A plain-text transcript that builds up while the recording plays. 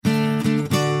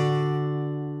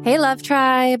Hey, Love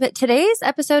Tribe. Today's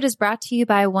episode is brought to you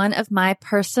by one of my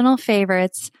personal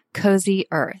favorites, Cozy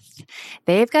Earth.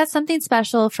 They've got something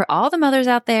special for all the mothers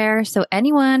out there. So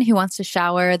anyone who wants to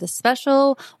shower the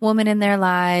special woman in their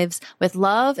lives with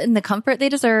love and the comfort they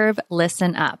deserve,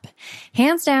 listen up.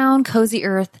 Hands down, Cozy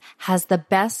Earth has the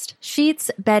best sheets,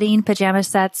 bedding, pajama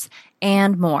sets,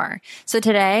 and more. So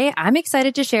today, I'm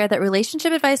excited to share that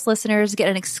Relationship Advice listeners get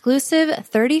an exclusive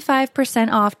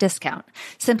 35% off discount.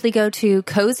 Simply go to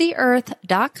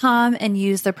CozyEarth.com and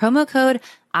use the promo code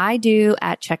I do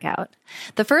at checkout.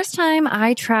 The first time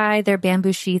I tried their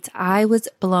bamboo sheets, I was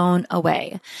blown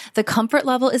away. The comfort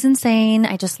level is insane.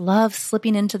 I just love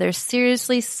slipping into their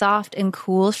seriously soft and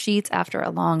cool sheets after a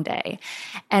long day.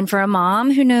 And for a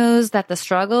mom who knows that the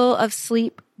struggle of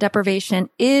sleep deprivation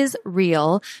is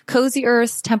real, Cozy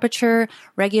Earth's temperature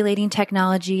regulating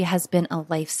technology has been a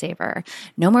lifesaver.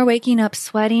 No more waking up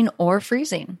sweating or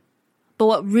freezing. But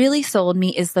what really sold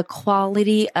me is the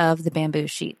quality of the bamboo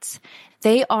sheets.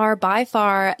 They are by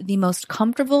far the most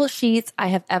comfortable sheets I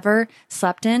have ever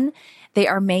slept in. They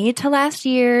are made to last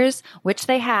years, which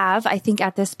they have. I think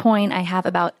at this point, I have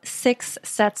about 6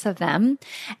 sets of them.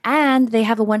 And they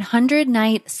have a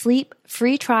 100-night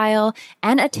sleep-free trial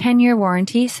and a 10-year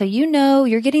warranty. So you know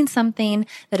you're getting something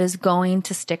that is going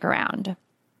to stick around.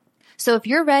 So if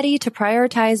you're ready to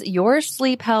prioritize your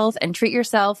sleep health and treat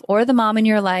yourself or the mom in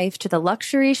your life to the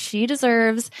luxury she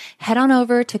deserves, head on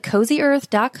over to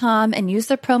CozyEarth.com and use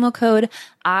the promo code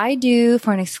I do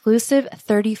for an exclusive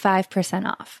 35%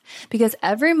 off. Because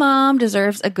every mom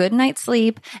deserves a good night's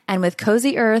sleep, and with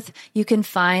Cozy Earth, you can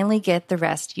finally get the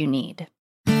rest you need.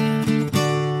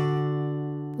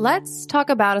 Let's talk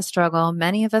about a struggle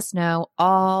many of us know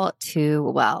all too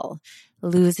well.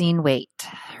 Losing weight.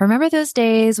 Remember those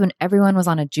days when everyone was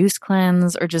on a juice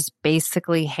cleanse or just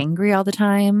basically hangry all the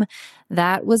time?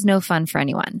 That was no fun for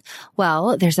anyone.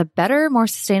 Well, there's a better, more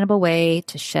sustainable way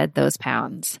to shed those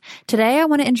pounds. Today, I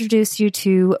want to introduce you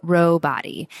to Ro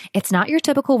Body. It's not your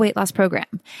typical weight loss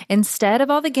program. Instead of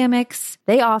all the gimmicks,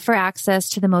 they offer access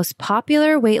to the most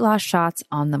popular weight loss shots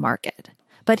on the market.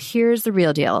 But here's the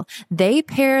real deal. They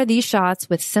pair these shots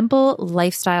with simple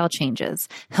lifestyle changes,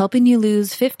 helping you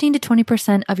lose 15 to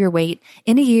 20% of your weight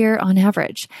in a year on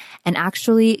average, and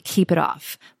actually keep it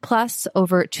off. Plus,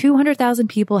 over 200,000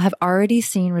 people have already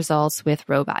seen results with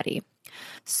Ro Body.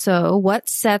 So what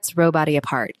sets Ro Body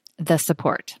apart? The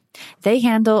support. They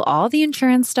handle all the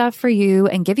insurance stuff for you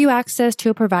and give you access to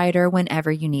a provider whenever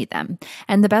you need them.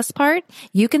 And the best part,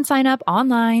 you can sign up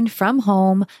online from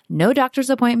home, no doctor's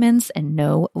appointments and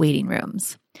no waiting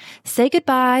rooms. Say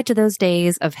goodbye to those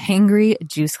days of hangry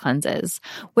juice cleanses.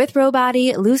 With Ro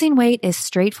Body, losing weight is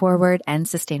straightforward and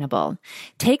sustainable.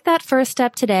 Take that first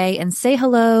step today and say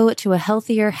hello to a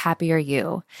healthier, happier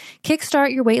you.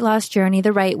 Kickstart your weight loss journey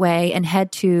the right way and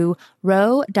head to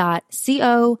ro.co/IDO.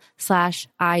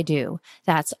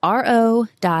 That's ro.co/IDO.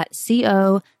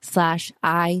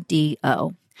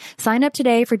 Sign up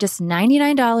today for just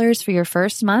 $99 for your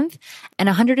first month and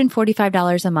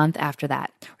 $145 a month after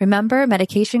that. Remember,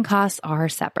 medication costs are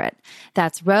separate.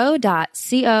 That's ro.co/IDO.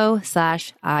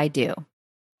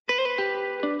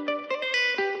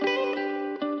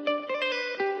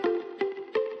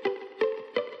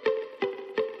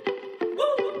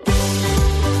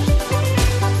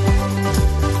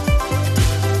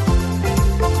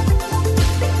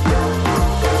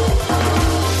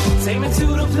 Take me to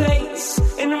the place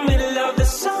in the middle of the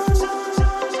sun.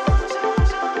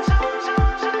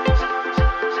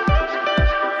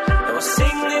 And we'll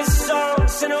sing this song,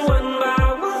 sing it one by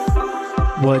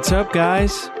one. What's up,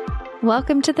 guys?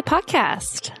 Welcome to the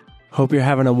podcast. Hope you're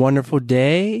having a wonderful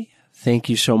day. Thank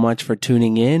you so much for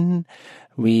tuning in.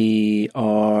 We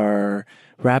are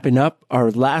wrapping up our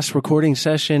last recording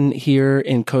session here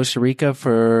in Costa Rica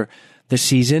for the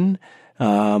season.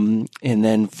 And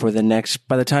then for the next,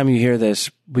 by the time you hear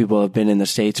this, we will have been in the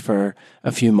States for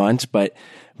a few months, but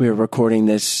we are recording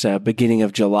this beginning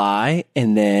of July,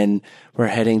 and then we're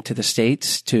heading to the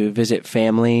States to visit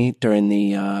family during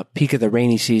the peak of the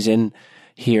rainy season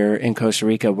here in Costa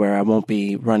Rica, where I won't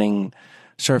be running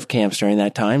surf camps during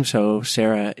that time. So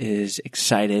Sarah is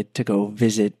excited to go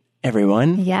visit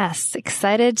everyone. Yes,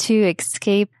 excited to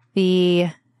escape the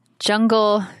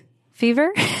jungle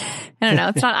fever. I don't know.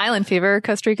 It's not island fever.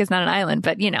 Costa Rica is not an island,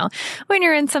 but you know, when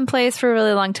you're in some place for a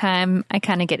really long time, I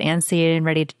kind of get antsy and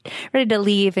ready to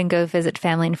leave and go visit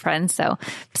family and friends. So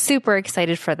super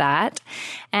excited for that.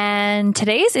 And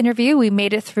today's interview, we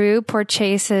made it through. Poor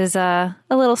Chase is a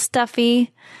little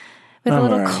stuffy with a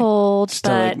little cold,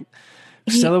 Still but like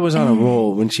Stella was on a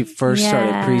roll when she first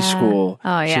started Yeah. preschool.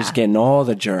 Oh, yeah. She was getting all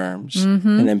the germs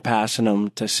and then passing them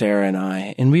to Sarah and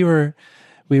I. And we were,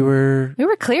 We were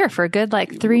clear for a good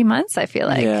 3 months, I feel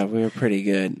like. yeah, we were pretty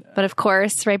good. But of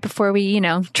course, right before we,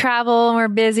 travel and we're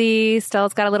busy,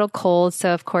 Stella's got a little cold.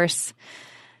 So of course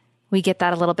we get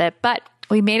that a little bit, but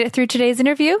we made it through today's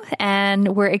interview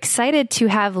and we're excited to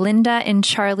have Linda and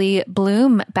Charlie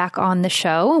Bloom back on the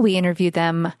show. We interviewed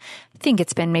them, I think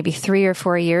it's been maybe 3 or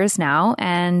 4 years now,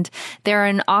 and they're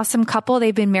an awesome couple.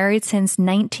 They've been married since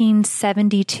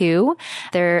 1972.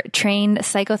 They're trained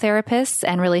psychotherapists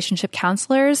and relationship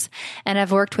counselors and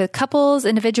have worked with couples,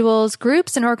 individuals,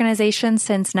 groups, and organizations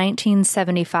since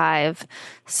 1975.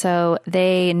 So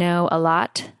they know a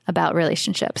lot about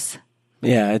relationships.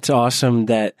 Yeah, it's awesome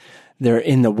that they're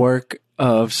in the work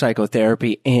of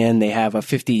psychotherapy and they have a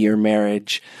 50-year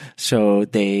marriage. So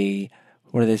they,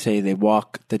 what do they say? They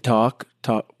walk the talk,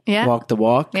 Yeah. walk the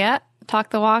walk. Yeah.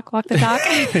 Talk the walk the talk.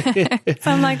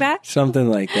 Something like that. Something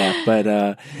like that.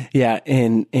 But yeah,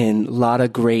 and a lot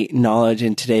of great knowledge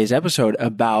in today's episode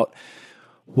about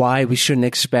why we shouldn't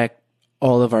expect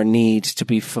all of our needs to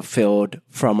be fulfilled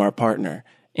from our partner,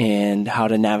 and how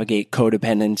to navigate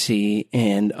codependency,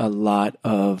 and a lot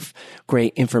of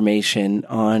great information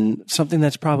on something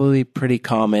that's probably pretty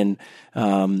common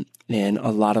in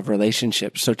a lot of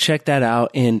relationships. So check that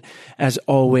out. And as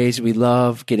always, we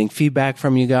love getting feedback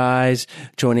from you guys,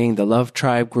 joining the Love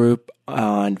Tribe group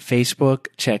on Facebook.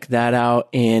 Check that out,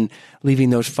 and leaving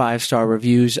those 5-star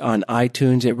reviews on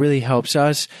iTunes. It really helps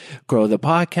us grow the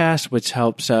podcast, which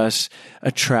helps us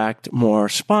attract more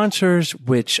sponsors,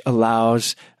 which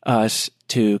allows us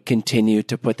to continue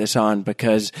to put this on,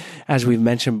 because as we've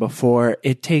mentioned before,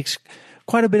 it takes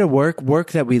quite a bit of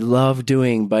work that we love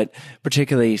doing, but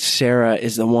particularly Sarah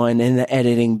is the one in the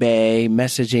editing bay,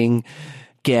 messaging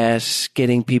guests,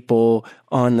 getting people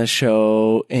on the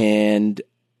show, and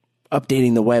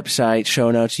updating the website,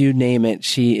 show notes, you name it,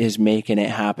 she is making it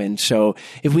happen. So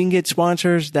if we can get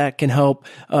sponsors that can help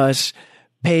us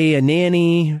pay a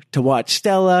nanny to watch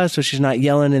Stella so she's not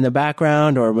yelling in the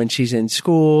background or when she's in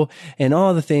school, and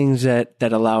all the things that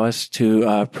allow us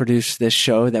to produce this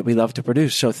show that we love to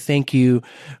produce. So thank you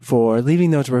for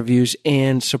leaving those reviews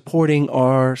and supporting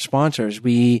our sponsors.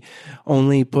 We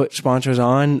only put sponsors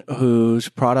on whose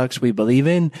products we believe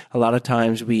in. A lot of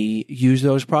times we use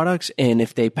those products, and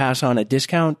if they pass on a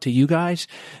discount to you guys,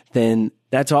 then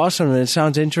that's awesome and it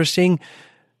sounds interesting.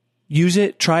 Use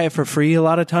it, try it for free a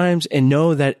lot of times, and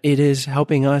know that it is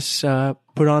helping us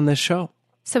put on this show.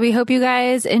 So we hope you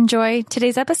guys enjoy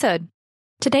today's episode.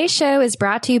 Today's show is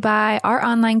brought to you by our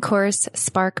online course,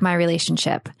 Spark My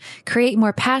Relationship. Create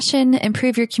more passion,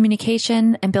 improve your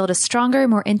communication, and build a stronger,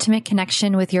 more intimate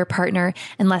connection with your partner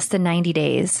in less than 90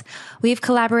 days. We've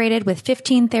collaborated with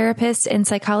 15 therapists and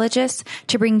psychologists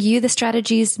to bring you the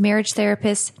strategies marriage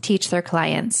therapists teach their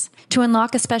clients. To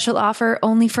unlock a special offer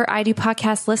only for I Do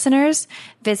Podcast listeners,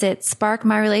 visit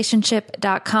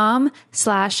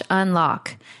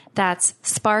sparkmyrelationship.com/unlock. That's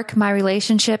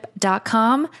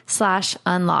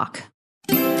sparkmyrelationship.com/unlock.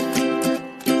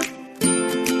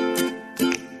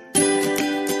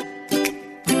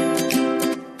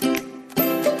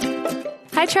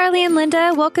 Hi, Charlie and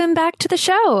Linda. Welcome back to the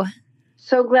show.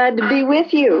 So glad to be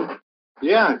with you.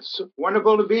 Yeah, it's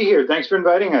wonderful to be here. Thanks for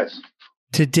inviting us.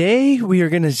 Today, we are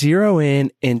going to zero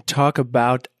in and talk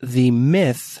about the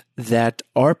myth that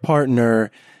our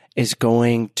partner is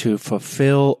going to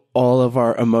fulfill all of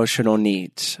our emotional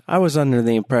needs. I was under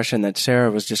the impression that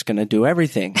Sarah was just going to do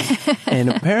everything. And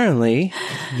apparently,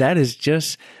 that is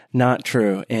just not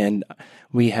true. And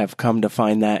we have come to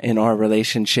find that in our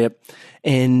relationship.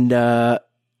 And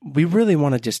we really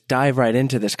want to just dive right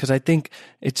into this because I think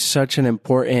it's such an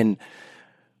important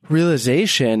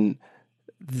realization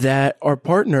that our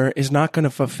partner is not going to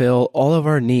fulfill all of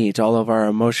our needs, all of our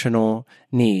emotional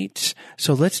needs.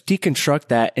 So let's deconstruct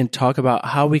that and talk about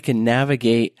how we can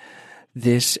navigate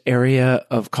this area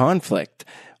of conflict.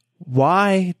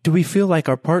 Why do we feel like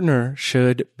our partner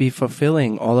should be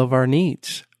fulfilling all of our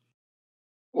needs?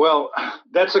 Well,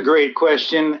 that's a great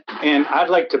question. And I'd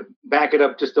like to back it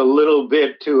up just a little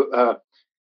bit to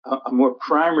a more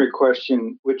primary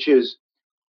question, which is,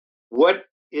 what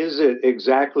is it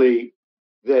exactly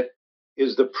that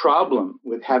is the problem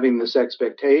with having this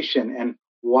expectation, and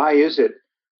why is it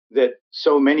that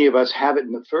so many of us have it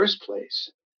in the first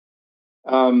place?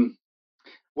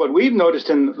 What we've noticed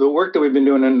in the work that we've been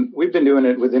doing, and we've been doing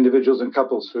it with individuals and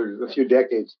couples for a few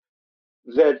decades,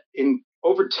 that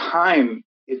over time,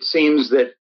 it seems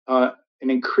that an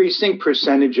increasing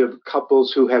percentage of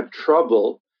couples who have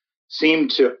trouble seem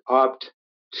to opt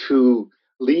to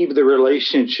leave the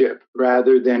relationship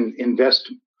rather than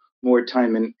invest more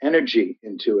time and energy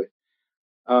into it.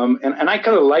 And I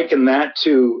kind of liken that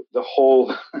to the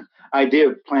whole idea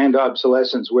of planned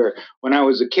obsolescence, where when I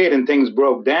was a kid and things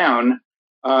broke down,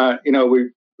 we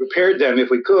repaired them if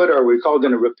we could, or we called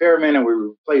in a repairman and we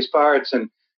replaced parts, and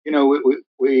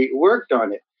we worked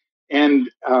on it. And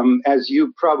as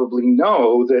you probably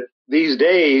know, that these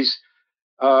days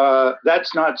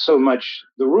that's not so much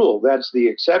the rule; that's the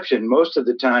exception. Most of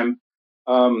the time,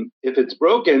 if it's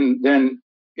broken, then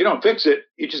you don't fix it;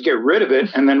 you just get rid of it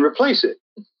and then replace it.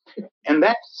 And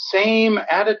that same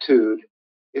attitude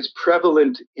is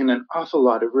prevalent in an awful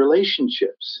lot of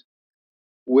relationships,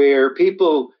 where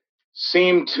people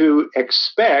seem to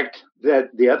expect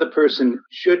that the other person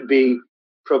should be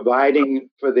providing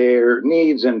for their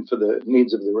needs and for the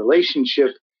needs of the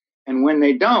relationship. And when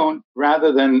they don't,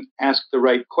 rather than ask the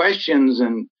right questions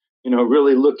and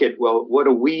really look at, well, what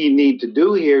do we need to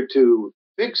do here to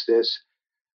fix this?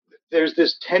 There's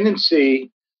this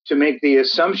tendency to make the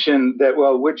assumption that,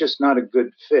 well, we're just not a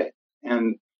good fit.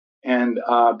 And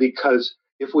because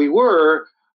if we were,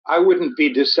 I wouldn't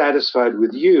be dissatisfied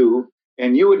with you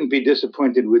and you wouldn't be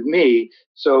disappointed with me.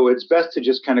 So it's best to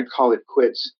just kind of call it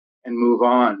quits and move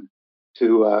on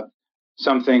to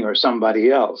something or somebody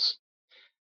else.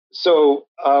 So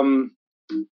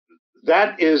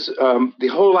that is the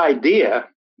whole idea,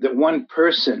 that one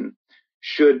person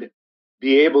should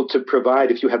be able to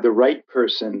provide, if you have the right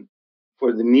person,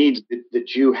 for the needs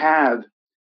that you have,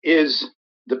 is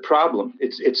the problem.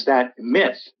 It's that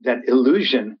myth, that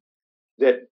illusion,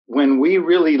 that when we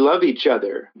really love each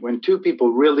other, when two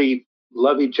people really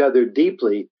love each other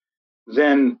deeply,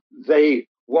 then they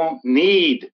won't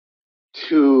need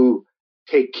to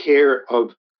take care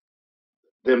of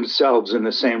themselves in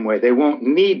the same way. They won't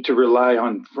need to rely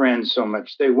on friends so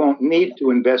much. They won't need to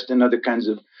invest in other kinds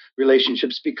of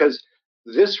relationships, because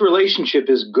this relationship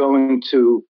is going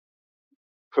to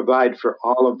provide for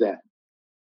all of that.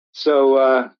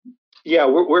 So,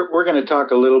 we're going to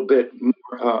talk a little bit more,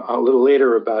 a little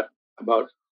later about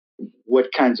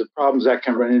what kinds of problems that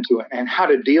can run into and how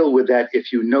to deal with that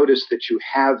if you notice that you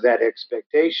have that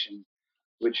expectation,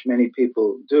 which many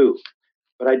people do.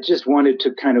 But I just wanted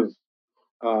to kind of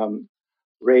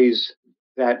raise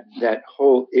that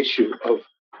whole issue of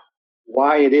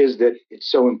why it is that it's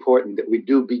so important that we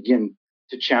do begin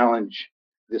to challenge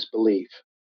this belief.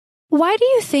 Why do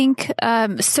you think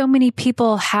so many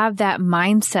people have that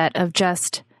mindset of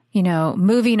just,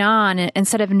 moving on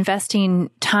instead of investing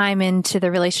time into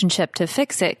the relationship to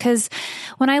fix it? Because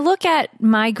when I look at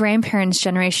my grandparents'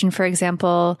 generation, for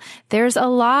example, there's a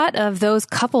lot of those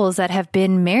couples that have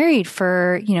been married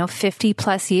for, 50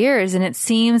 plus years. And it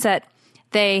seems that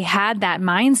they had that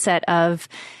mindset of,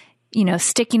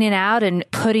 sticking it out and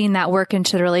putting that work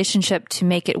into the relationship to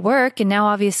make it work. And now,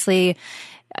 obviously,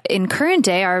 in current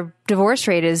day, our divorce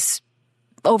rate is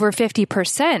over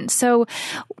 50%. So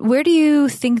where do you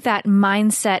think that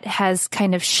mindset has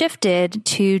kind of shifted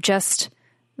to just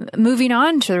moving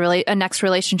on to a next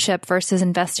relationship versus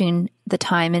investing the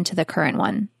time into the current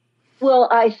one? Well,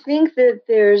 I think that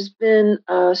there's been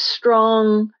a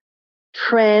strong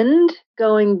trend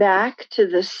going back to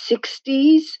the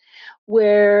 60s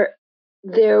where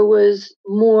there was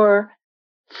more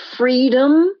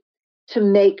freedom to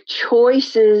make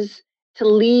choices to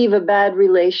leave a bad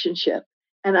relationship.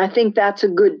 And I think that's a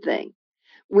good thing.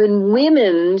 When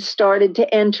women started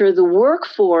to enter the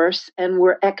workforce and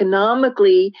were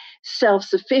economically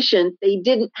self-sufficient, they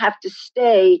didn't have to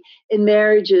stay in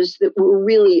marriages that were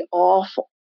really awful.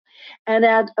 And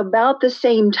at about the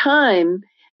same time,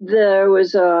 there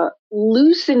was a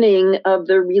loosening of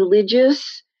the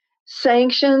religious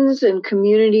sanctions and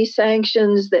community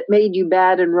sanctions that made you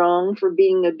bad and wrong for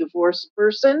being a divorced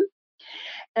person.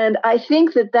 And I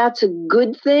think that that's a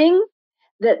good thing,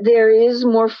 that there is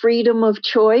more freedom of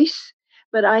choice.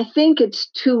 But I think it's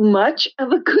too much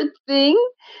of a good thing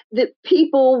that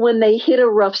people, when they hit a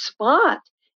rough spot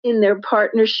in their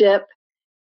partnership,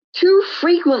 too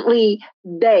frequently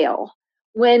bail,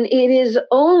 when it is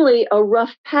only a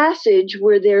rough passage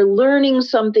where they're learning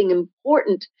something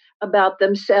important about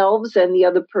themselves and the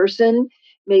other person,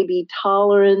 maybe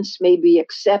tolerance, maybe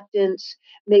acceptance,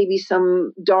 maybe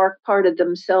some dark part of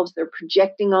themselves they're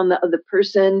projecting on the other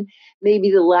person, maybe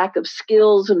the lack of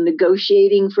skills of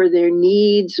negotiating for their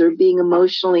needs or being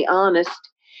emotionally honest.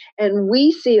 And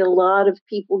we see a lot of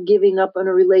people giving up on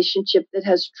a relationship that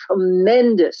has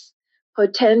tremendous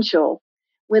potential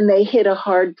when they hit a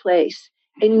hard place.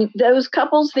 And those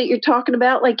couples that you're talking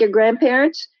about, like your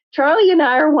grandparents, Charlie and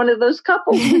I are one of those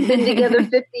couples. We've been together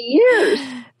 50 years.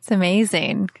 It's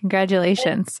amazing.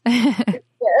 Congratulations. Yes,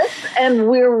 and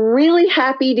we're really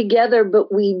happy together,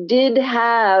 but we did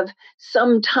have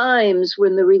some times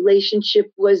when the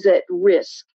relationship was at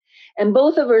risk. And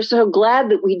both of us are so glad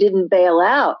that we didn't bail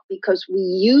out, because we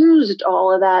used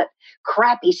all of that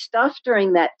crappy stuff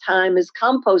during that time as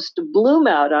compost to bloom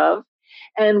out of.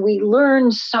 And we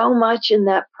learned so much in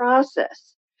that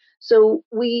process. So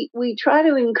we try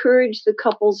to encourage the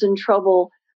couples in trouble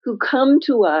who come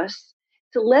to us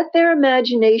to let their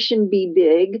imagination be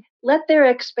big, let their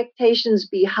expectations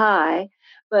be high,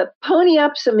 but pony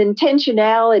up some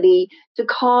intentionality to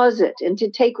cause it and to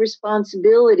take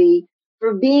responsibility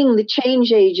for being the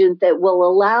change agent that will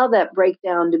allow that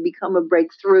breakdown to become a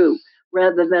breakthrough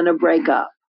rather than a breakup.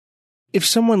 If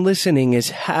someone listening is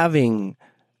having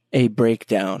a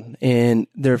breakdown and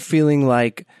they're feeling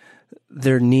like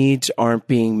their needs aren't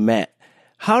being met,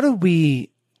 how do we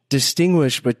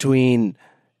distinguish between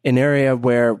an area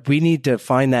where we need to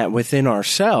find that within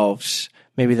ourselves?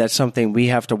 Maybe that's something we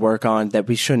have to work on, that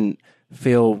we shouldn't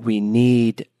feel we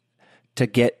need to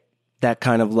get that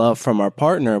kind of love from our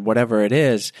partner, whatever it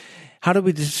is. How do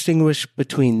we distinguish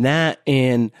between that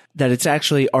and that it's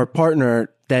actually our partner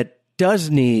that does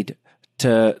need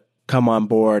to come on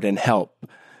board and help?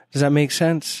 Does that make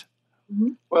sense?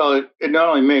 Well, it not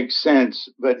only makes sense,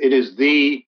 but it is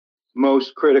the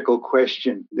most critical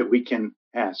question that we can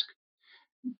ask.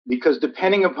 Because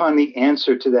depending upon the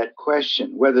answer to that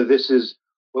question, whether this is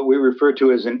what we refer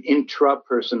to as an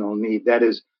intrapersonal need, that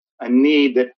is a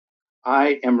need that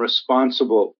I am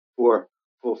responsible for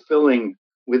fulfilling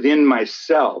within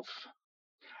myself,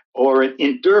 or an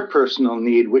interpersonal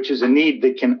need, which is a need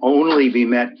that can only be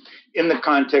met in the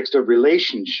context of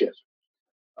relationship.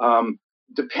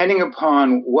 Depending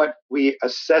upon what we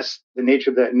assess the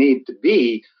nature of that need to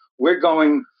be, we're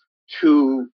going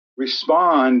to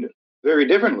respond very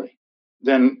differently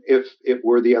than if it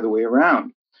were the other way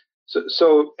around.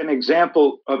 So an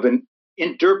example of an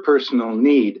interpersonal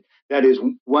need, that is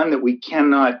one that we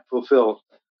cannot fulfill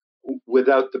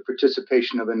without the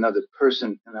participation of another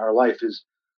person in our life, is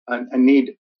a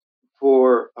need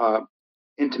for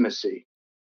intimacy,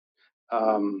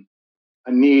 a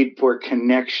need for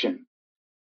connection,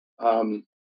 a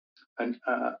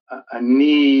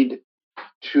need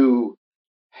to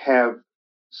have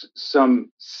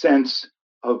some sense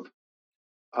of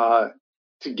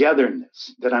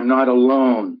togetherness, that I'm not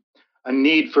alone, a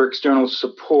need for external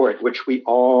support, which we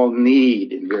all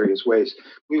need in various ways.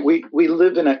 We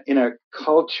live in a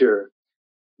culture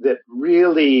that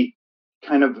really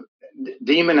kind of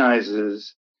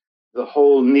demonizes the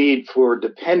whole need for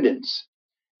dependence.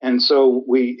 And so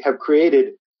we have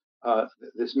created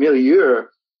this milieu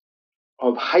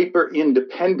of hyper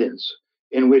independence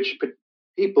in which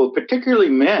people, particularly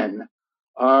men,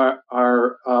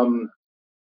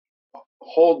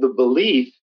 hold the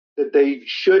belief that they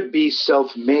should be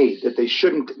self-made, that they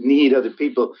shouldn't need other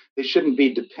people, they shouldn't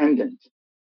be dependent.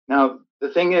 Now, the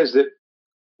thing is that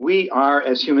we are,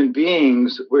 as human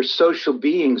beings, we're social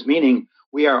beings, meaning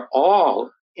we are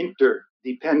all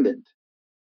interdependent.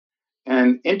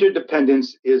 And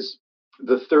interdependence is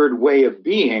the third way of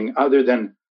being, other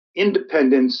than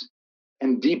independence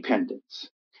and dependence.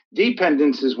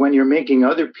 Dependence is when you're making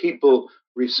other people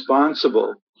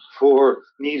responsible for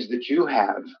needs that you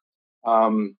have.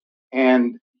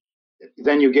 And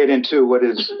then you get into what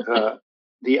is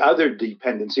the other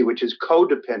dependency, which is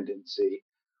codependency,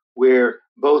 where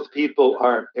both people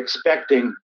are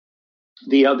expecting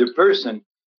the other person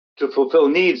to fulfill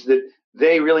needs that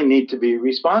they really need to be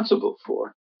responsible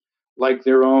for, like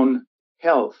their own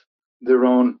health, their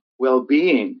own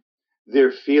well-being,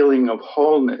 their feeling of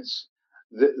wholeness,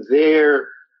 the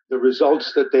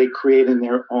results that they create in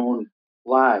their own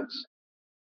lives.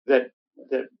 That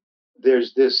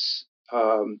there's this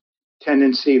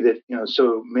tendency that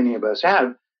so many of us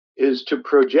have, is to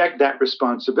project that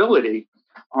responsibility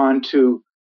onto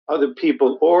other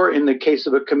people, or in the case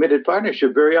of a committed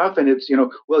partnership, very often it's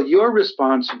well, you're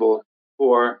responsible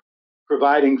for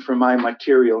providing for my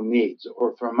material needs,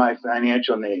 or for my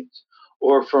financial needs,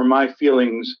 or for my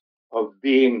feelings of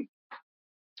being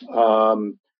a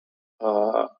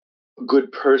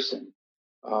good person,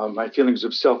 my feelings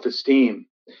of self-esteem.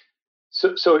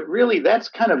 So it really, that's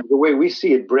kind of the way we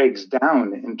see it breaks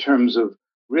down in terms of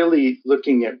really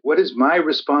looking at what is my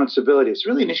responsibility. It's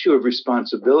really an issue of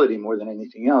responsibility more than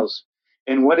anything else.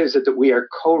 And what is it that we are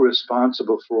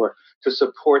co-responsible for to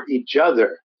support each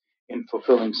other in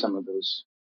fulfilling some of those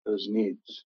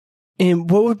needs. And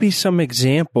what would be some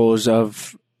examples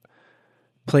of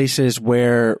places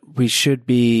where we should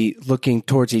be looking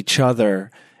towards each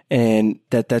other and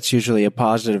that's usually a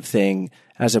positive thing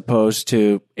as opposed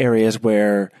to areas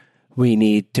where we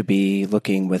need to be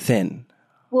looking within.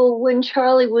 Well, when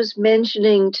Charlie was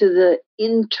mentioning to the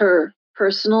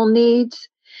interpersonal needs,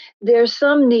 there's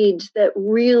some needs that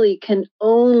really can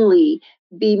only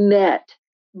be met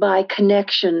by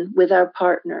connection with our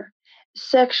partner.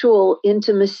 Sexual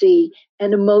intimacy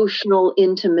and emotional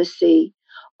intimacy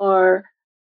are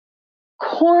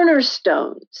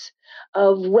cornerstones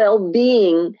of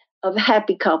well-being of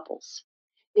happy couples.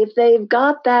 If they've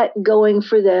got that going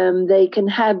for them, they can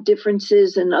have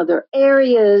differences in other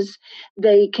areas.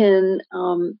 They can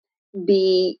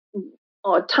be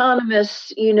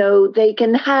autonomous, they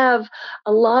can have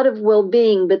a lot of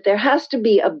well-being, but there has to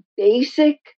be a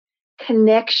basic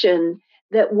connection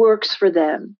that works for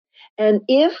them. And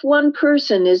if one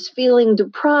person is feeling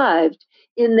deprived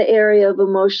in the area of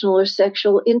emotional or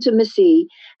sexual intimacy,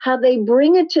 how they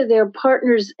bring it to their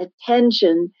partner's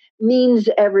attention means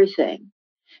everything.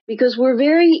 Because we're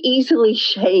very easily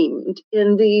shamed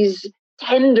in these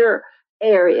tender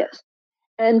areas.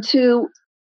 And to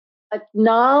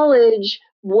acknowledge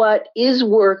what is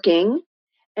working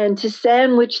and to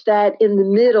sandwich that in the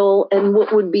middle and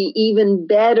what would be even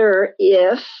better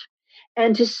if,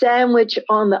 and to sandwich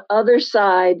on the other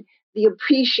side the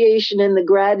appreciation and the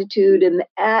gratitude and the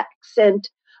accent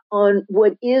on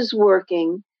what is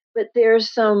working, but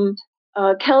there's some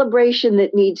calibration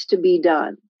that needs to be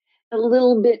done. A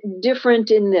little bit different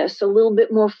in this, a little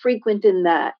bit more frequent in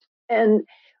that. And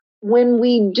when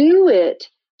we do it,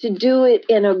 to do it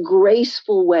in a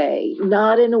graceful way,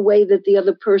 not in a way that the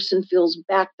other person feels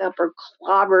backed up or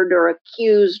clobbered or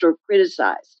accused or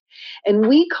criticized. And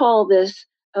we call this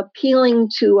appealing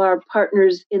to our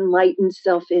partner's enlightened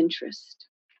self-interest.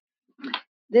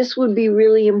 This would be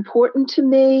really important to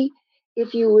me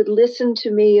if you would listen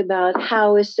to me about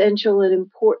how essential and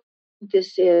important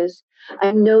this is.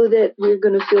 I know that we're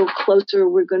going to feel closer,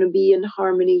 we're going to be in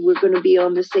harmony, we're going to be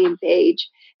on the same page,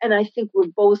 and I think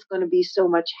we're both going to be so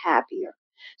much happier.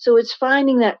 So it's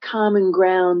finding that common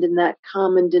ground and that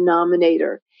common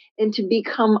denominator, and to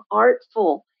become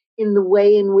artful in the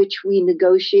way in which we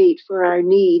negotiate for our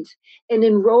needs and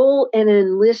enroll and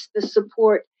enlist the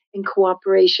support and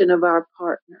cooperation of our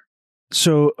partner.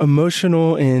 So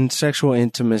emotional and sexual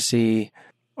intimacy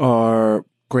are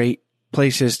great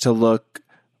places to look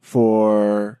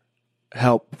for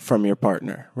help from your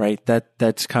partner, right?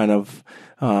 That's kind of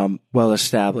well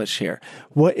established here.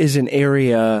 What is an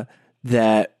area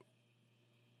that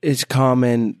is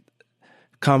commonly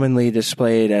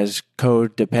displayed as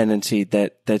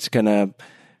codependency that's going to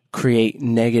create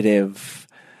negative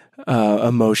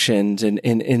emotions and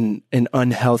an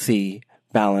unhealthy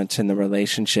balance in the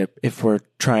relationship if we're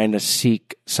trying to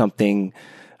seek something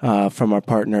from our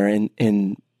partner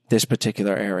in this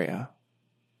particular area?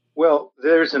 Well,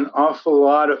 there's an awful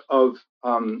lot of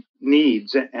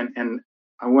needs, and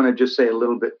I want to just say a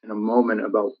little bit in a moment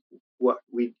about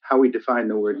how we define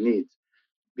the word needs,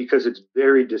 because it's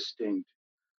very distinct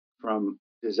from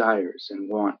desires and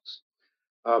wants.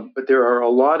 But there are a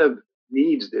lot of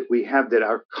needs that we have that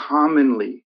are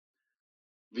commonly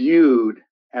viewed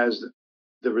as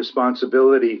the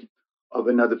responsibility of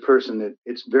another person. That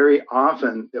it's very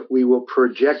often that we will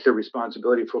project the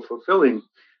responsibility for fulfilling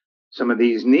some of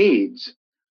these needs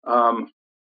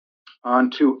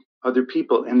onto other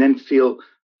people, and then feel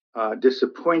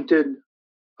disappointed,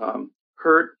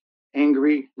 hurt,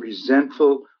 angry,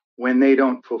 resentful when they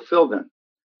don't fulfill them.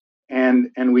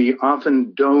 And we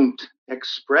often don't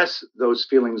express those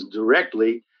feelings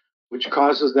directly, which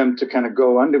causes them to kind of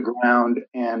go underground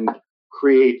and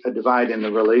create a divide in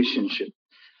the relationship.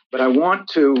 But I want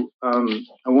to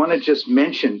just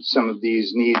mention some of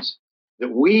these needs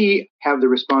that we have the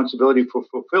responsibility for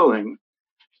fulfilling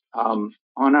on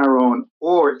our own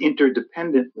or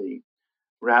interdependently,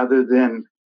 rather than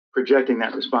projecting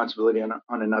that responsibility on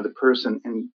another person.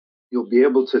 And you'll be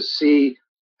able to see,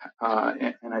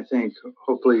 and I think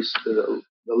hopefully the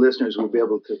listeners will be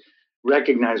able to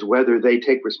recognize whether they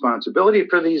take responsibility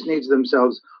for these needs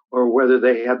themselves or whether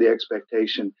they have the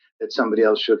expectation that somebody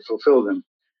else should fulfill them.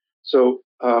 So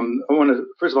I want to,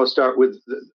 first of all, start with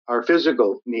our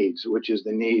physical needs, which is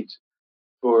the needs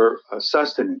for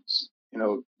sustenance.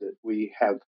 That we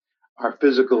have our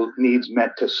physical needs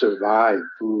met to survive: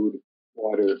 food,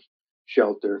 water,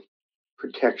 shelter,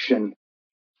 protection.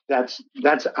 That's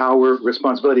our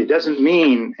responsibility. It doesn't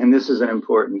mean, and this is an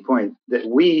important point, that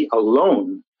we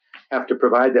alone have to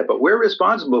provide that, but we're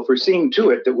responsible for seeing to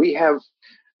it that we have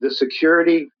the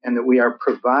security and that we are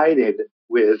provided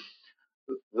with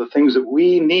the things that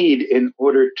we need in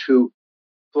order to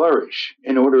flourish,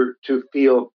 in order to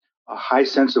feel a high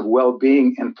sense of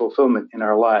well-being and fulfillment in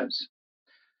our lives.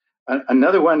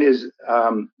 Another one is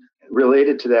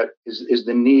related to that is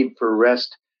the need for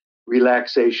rest,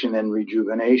 relaxation, and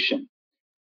rejuvenation.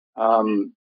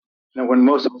 Now, when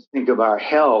most of us think of our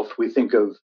health, we think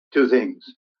of two things: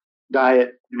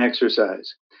 diet and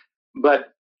exercise.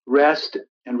 But rest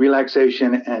and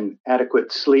relaxation and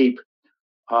adequate sleep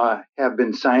have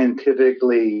been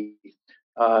scientifically,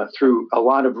 through a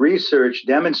lot of research,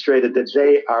 demonstrated that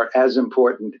they are as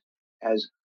important as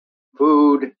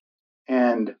food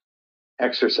and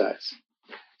exercise.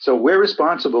 So we're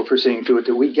responsible for seeing to it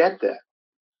that we get that.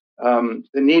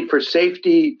 The need for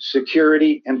safety,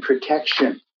 security, and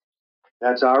protection.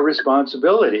 That's our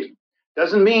responsibility.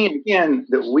 Doesn't mean, again,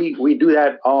 that we do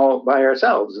that all by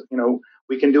ourselves.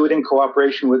 We can do it in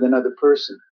cooperation with another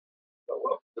person.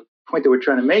 But the point that we're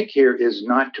trying to make here is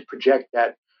not to project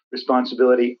that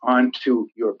responsibility onto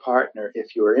your partner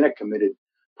if you are in a committed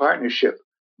partnership,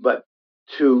 but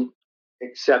to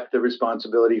accept the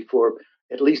responsibility for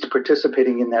at least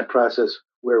participating in that process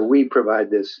where we provide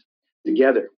this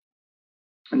together.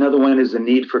 Another one is the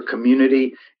need for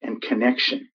community and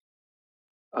connection.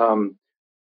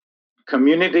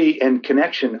 Community and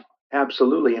connection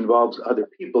absolutely involves other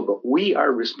people, but we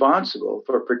are responsible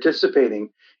for participating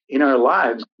in our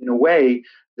lives in a way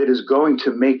that is going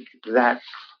to make that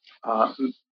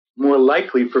more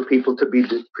likely for people to be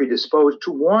predisposed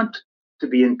to want to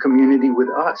be in community with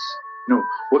us.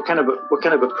 What kind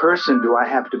of a person do I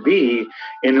have to be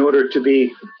in order to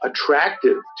be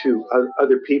attractive to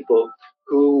other people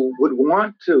who would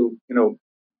want to,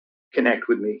 connect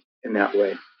with me in that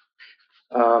way?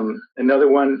 Another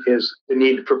one is the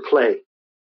need for play.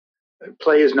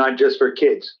 Play is not just for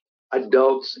kids.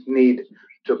 Adults need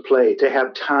to play, to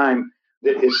have time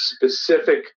that is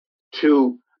specific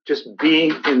to just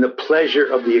being in the pleasure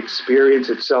of the experience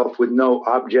itself with no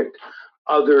object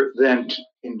other than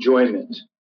enjoyment.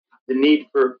 The need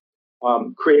for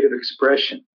creative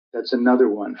expression. That's another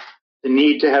one. The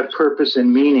need to have purpose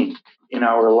and meaning in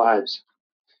our lives.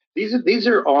 These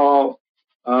are all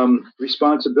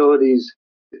responsibilities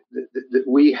that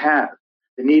we have.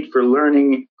 The need for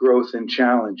learning, growth, and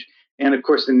challenge. And of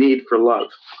course, the need for love.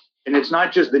 And it's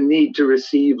not just the need to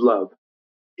receive love.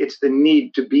 It's the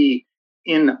need to be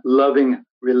in loving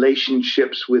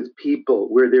relationships with people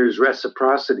where there's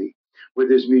reciprocity, where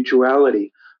there's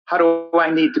mutuality. How do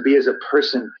I need to be as a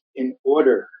person in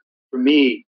order for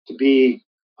me to be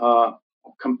a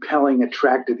compelling,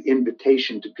 attractive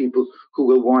invitation to people who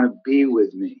will want to be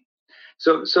with me?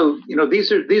 So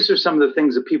these are some of the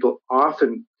things that people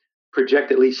often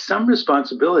project at least some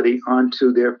responsibility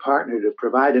onto their partner to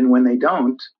provide, and when they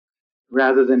don't,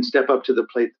 rather than step up to the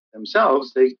plate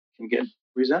themselves, they can get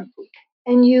resentful.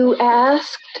 And you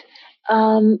asked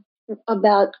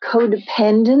about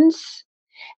codependence.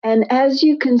 And as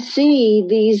you can see,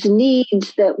 these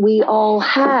needs that we all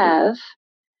have,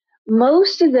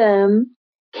 most of them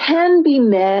can be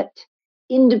met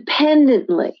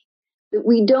independently, that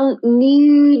we don't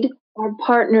need our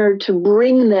partner to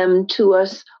bring them to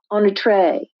us on a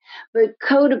tray. But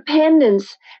codependents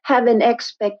have an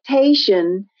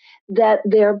expectation that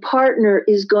their partner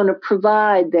is going to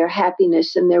provide their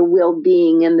happiness and their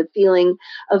well-being and the feeling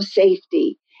of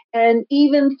safety. And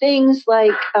even things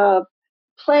like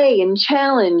play and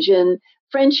challenge and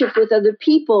friendship with other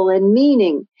people and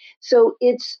meaning. So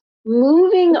it's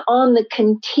moving on the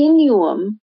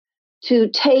continuum to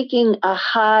taking a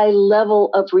high level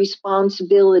of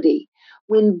responsibility.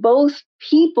 When both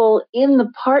people in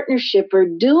the partnership are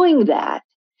doing that,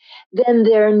 then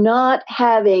they're not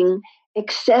having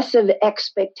excessive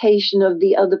expectation of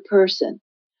the other person.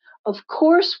 Of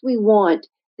course, we want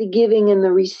the giving and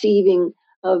the receiving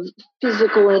of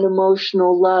physical and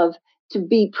emotional love to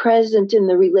be present in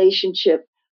the relationship,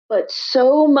 but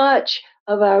so much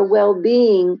of our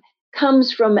well-being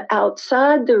comes from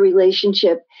outside the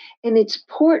relationship, and it's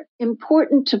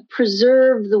important to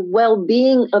preserve the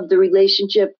well-being of the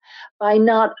relationship by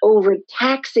not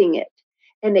overtaxing it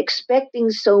and expecting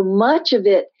so much of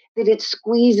it that it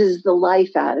squeezes the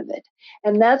life out of it.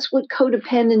 And that's what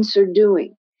codependents are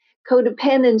doing.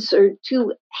 Codependents are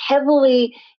too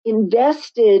heavily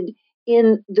invested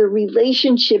in the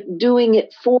relationship, doing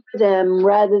it for them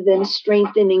rather than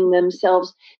strengthening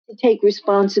themselves to take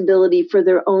responsibility for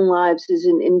their own lives as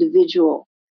an individual.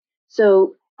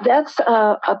 So that's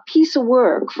a piece of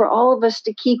work for all of us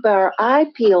to keep our eye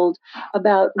peeled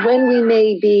about when we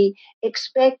may be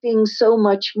expecting so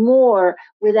much more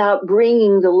without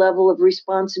bringing the level of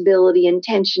responsibility,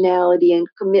 intentionality, and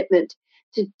commitment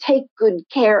to take good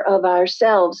care of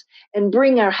ourselves and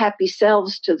bring our happy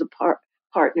selves to the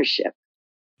partnership.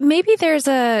 maybe there's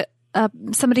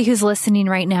somebody who's listening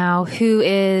right now who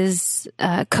is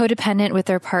codependent with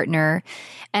their partner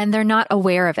and they're not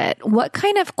aware of it. What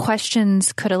kind of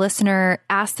questions could a listener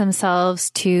ask themselves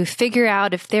to figure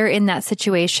out if they're in that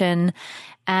situation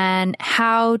and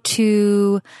how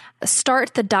to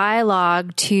start the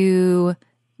dialogue to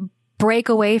break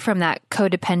away from that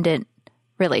codependent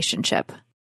relationship?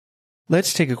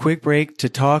 Let's take a quick break to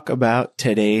talk about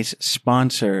today's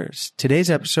sponsors. Today's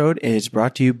episode is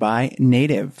brought to you by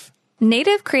Native.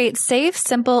 Native creates safe,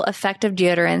 simple, effective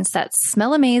deodorants that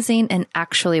smell amazing and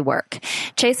actually work.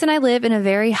 Chase and I live in a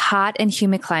very hot and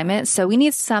humid climate, so we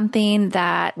need something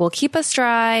that will keep us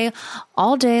dry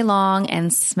all day long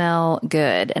and smell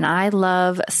good. And I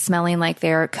love smelling like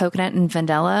their coconut and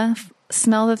vanilla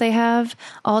smell that they have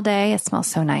all day. It smells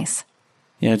so nice.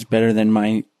 Yeah, it's better than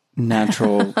my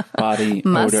natural body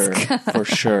odor for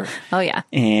sure. Oh, yeah.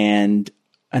 And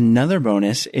another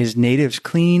bonus is Native's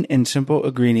clean and simple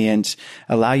ingredients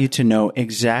allow you to know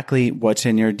exactly what's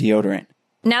in your deodorant.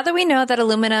 Now that we know that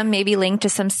aluminum may be linked to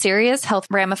some serious health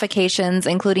ramifications,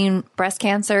 including breast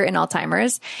cancer and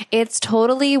Alzheimer's, it's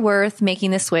totally worth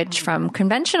making the switch from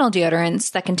conventional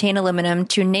deodorants that contain aluminum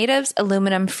to Native's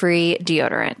aluminum-free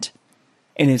deodorant.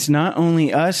 And it's not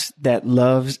only us that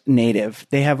loves Native.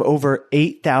 They have over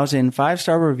 8,000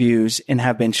 five-star reviews and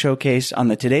have been showcased on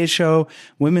the Today Show,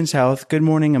 Women's Health, Good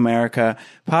Morning America,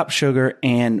 Pop Sugar,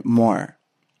 and more.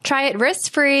 Try it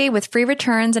risk-free with free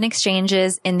returns and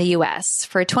exchanges in the U.S.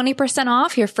 For 20%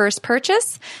 off your first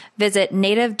purchase, visit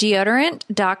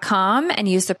nativedeodorant.com and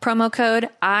use the promo code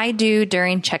IDO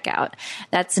during checkout.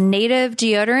 That's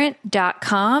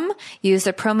nativedeodorant.com. Use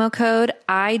the promo code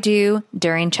IDO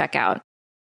during checkout.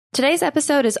 Today's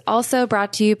episode is also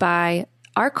brought to you by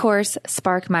our course,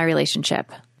 Spark My Relationship.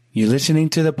 You're listening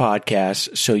to the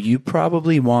podcast, so you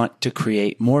probably want to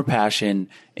create more passion,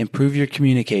 improve your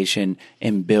communication,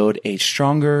 and build a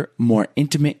stronger, more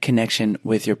intimate connection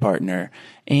with your partner.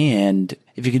 And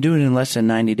if you can do it in less than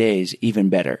 90 days, even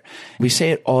better. We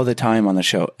say it all the time on the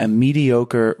show. A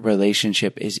mediocre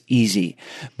relationship is easy,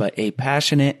 but a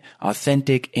passionate,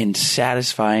 authentic, and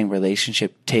satisfying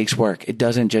relationship takes work. It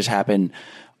doesn't just happen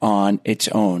on its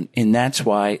own. And that's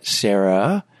why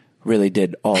Sarah really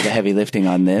did all the heavy lifting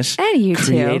on this. And you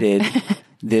created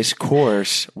this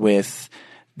course with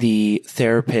the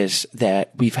therapists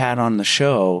that we've had on the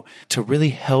show to really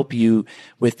help you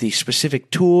with the specific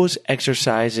tools,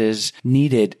 exercises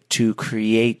needed to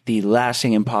create the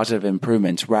lasting and positive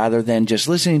improvements rather than just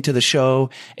listening to the show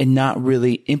and not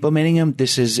really implementing them.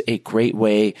 This is a great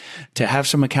way to have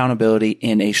some accountability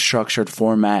in a structured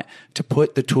format to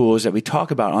put the tools that we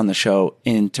talk about on the show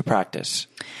into practice.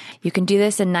 You can do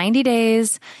this in 90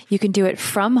 days. You can do it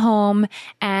from home,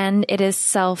 and it is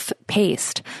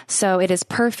self-paced. So it is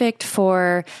perfect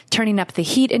for turning up the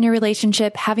heat in your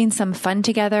relationship, having some fun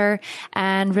together,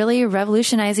 and really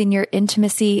revolutionizing your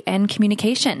intimacy and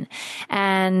communication.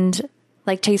 And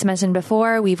like Chase mentioned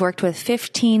before, we've worked with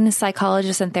 15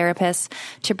 psychologists and therapists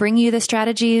to bring you the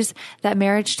strategies that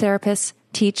marriage therapists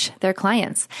teach their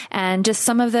clients. And just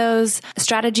some of those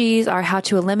strategies are how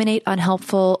to eliminate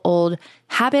unhelpful old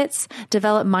habits,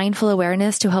 develop mindful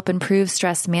awareness to help improve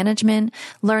stress management,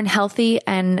 learn healthy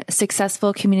and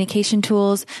successful communication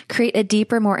tools, create a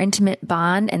deeper, more intimate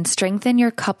bond, and strengthen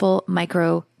your couple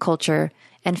microculture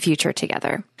and future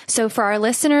together. So for our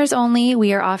listeners only,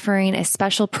 we are offering a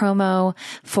special promo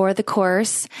for the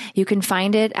course. You can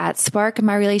find it at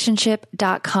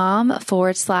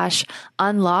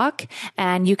sparkmyrelationship.com/unlock,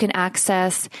 and you can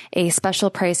access a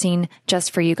special pricing just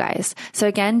for you guys. So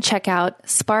again, check out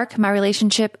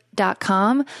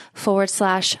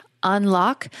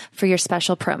sparkmyrelationship.com/unlock for your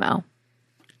special promo.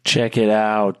 Check it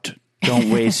out. Don't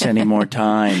waste any more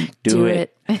time. Do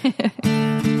it.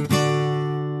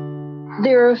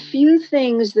 There are a few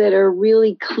things that are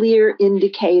really clear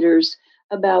indicators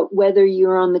about whether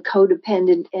you're on the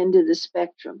codependent end of the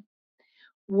spectrum.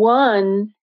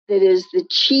 One that is the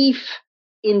chief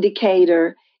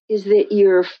indicator is that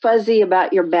you're fuzzy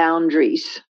about your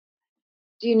boundaries.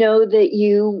 Do you know that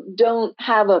you don't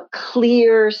have a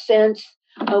clear sense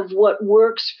of what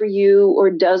works for you or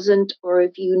doesn't, or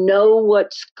if you know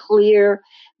what's clear,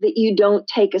 that you don't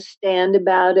take a stand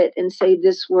about it and say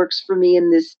this works for me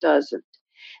and this doesn't?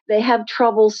 They have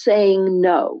trouble saying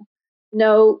no.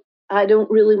 No, I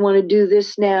don't really want to do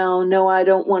this now. No, I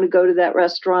don't want to go to that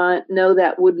restaurant. No,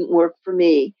 that wouldn't work for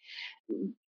me.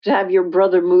 To have your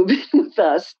brother move in with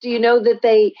us. Do you know that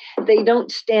they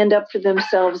don't stand up for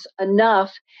themselves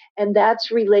enough? And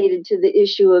that's related to the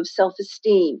issue of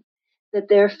self-esteem, that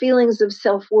their feelings of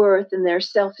self-worth and their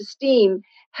self-esteem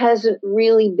hasn't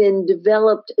really been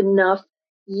developed enough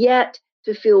yet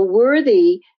to feel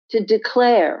worthy to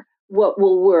declare what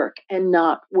will work and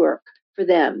not work for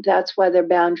them. That's why their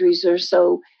boundaries are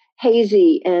so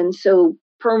hazy and so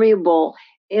permeable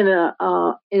in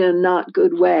a not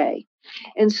good way.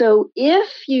 And so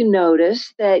if you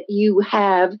notice that you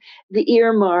have the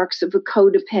earmarks of a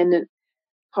codependent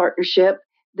partnership,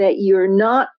 that you're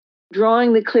not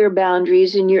drawing the clear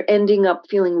boundaries and you're ending up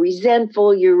feeling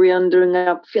resentful, you're ending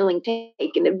up feeling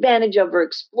taken advantage of or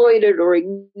exploited or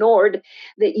ignored,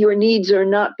 that your needs are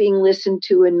not being listened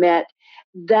to and met,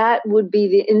 that would be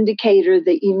the indicator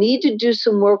that you need to do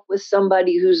some work with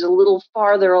somebody who's a little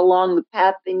farther along the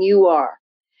path than you are.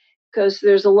 Because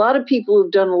there's a lot of people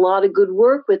who've done a lot of good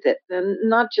work with it, and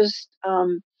not just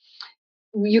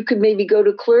you could maybe go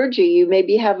to clergy. You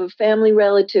maybe have a family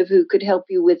relative who could help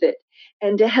you with it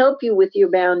and to help you with your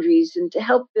boundaries and to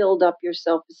help build up your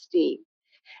self-esteem.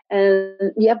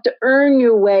 And you have to earn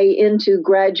your way into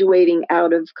graduating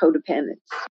out of codependence.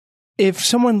 If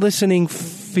someone listening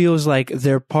feels like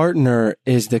their partner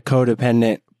is the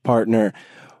codependent partner,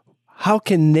 how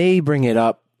can they bring it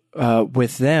up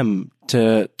with them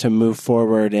to move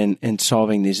forward in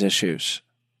solving these issues?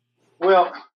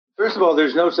 Well, first of all,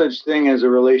 there's no such thing as a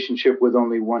relationship with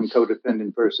only one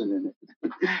codependent person in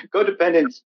it.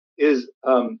 Codependence is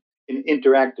an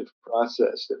interactive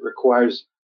process that requires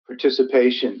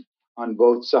participation on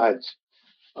both sides.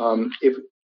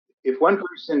 If one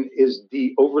person is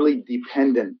overly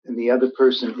dependent and the other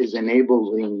person is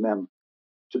enabling them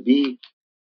to be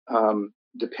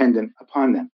dependent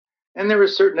upon them, and there are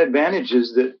certain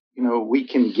advantages that we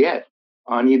can get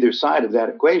on either side of that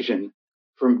equation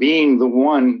from being the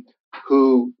one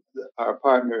who our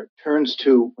partner turns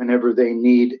to whenever they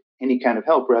need any kind of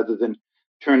help rather than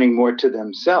turning more to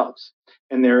themselves.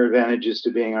 And there are advantages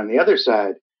to being on the other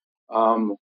side,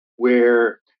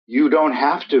 where you don't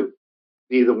have to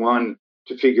be the one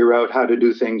to figure out how to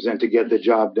do things and to get the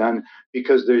job done,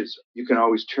 because you can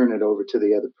always turn it over to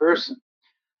the other person.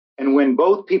 And when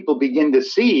both people begin to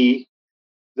see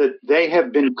that they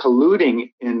have been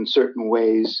colluding in certain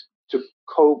ways to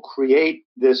co-create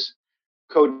this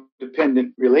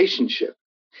codependent relationship,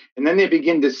 and then they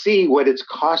begin to see what it's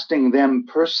costing them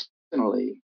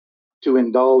personally to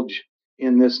indulge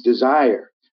in this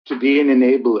desire to be an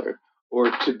enabler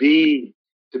or to be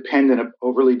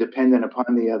overly dependent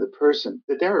upon the other person,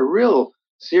 that there are real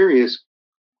serious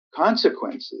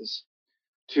consequences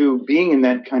to being in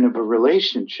that kind of a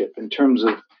relationship in terms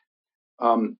of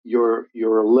your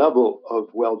level of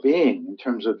well-being, in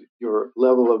terms of your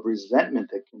level of resentment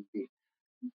that can be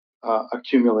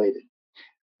accumulated.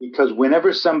 Because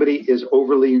whenever somebody is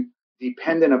overly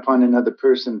dependent upon another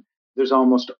person, there's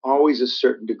almost always a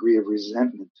certain degree of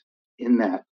resentment in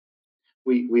that.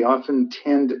 We often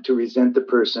tend to resent the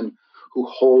person who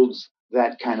holds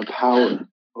that kind of power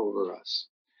over us.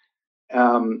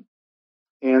 And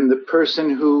the person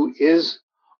who is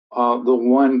the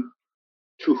one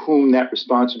to whom that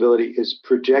responsibility is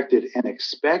projected and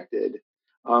expected,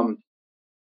 no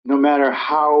matter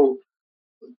how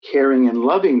caring and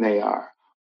loving they are,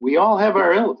 we all have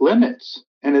our limits.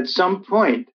 And at some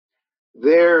point,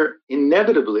 they're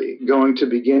inevitably going to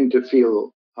begin to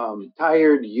feel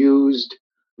tired, used,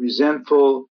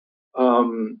 resentful,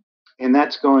 and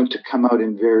that's going to come out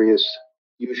in various,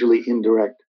 usually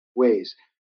indirect ways.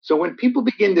 So when people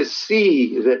begin to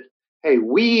see that, hey,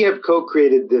 we have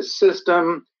co-created this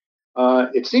system,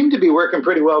 it seemed to be working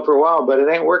pretty well for a while, but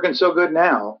it ain't working so good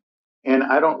now, and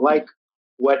I don't like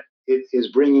what it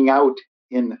is bringing out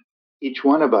in each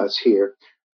one of us here.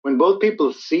 When both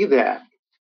people see that,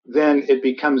 then it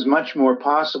becomes much more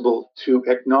possible to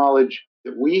acknowledge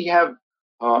that we have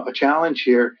a challenge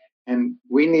here and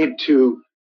we need to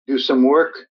do some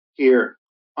work here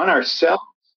on ourselves.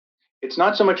 It's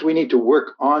not so much we need to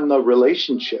work on the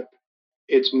relationship.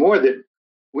 It's more that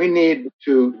we need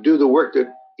to do the work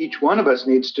that each one of us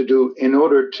needs to do in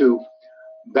order to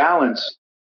balance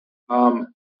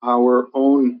our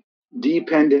own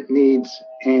dependent needs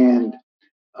and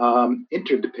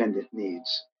interdependent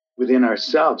needs within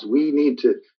ourselves. We need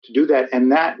to do that,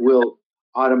 and that will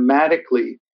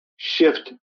automatically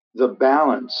shift the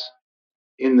balance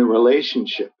in the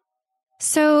relationship.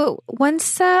 So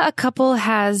once a couple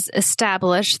has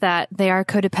established that they are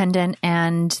codependent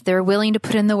and they're willing to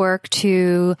put in the work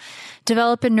to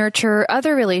develop and nurture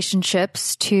other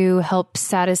relationships to help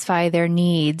satisfy their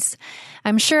needs,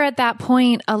 I'm sure at that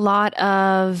point a lot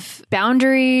of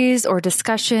boundaries or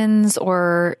discussions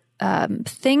or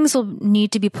things will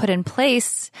need to be put in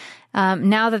place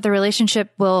now that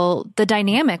the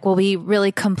dynamic will be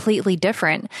really completely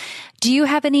different. Do you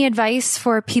have any advice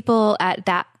for people at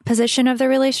that position of the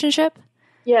relationship?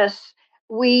 Yes,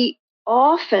 we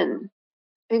often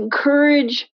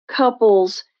encourage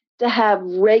couples to have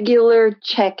regular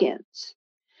check-ins.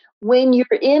 When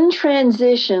you're in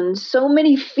transition, so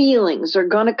many feelings are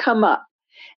going to come up.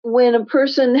 When a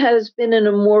person has been in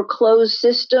a more closed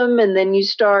system and then you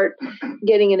start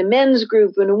getting in a men's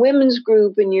group and a women's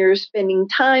group and you're spending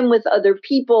time with other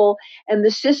people and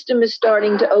the system is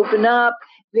starting to open up,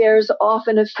 there's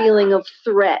often a feeling of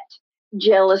threat,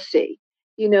 jealousy.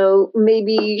 You know,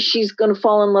 maybe she's going to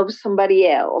fall in love with somebody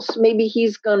else. Maybe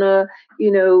he's going to,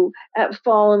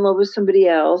 fall in love with somebody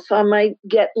else. I might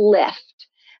get left.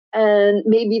 And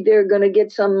maybe they're going to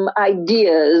get some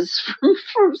ideas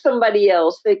from somebody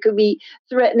else that could be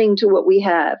threatening to what we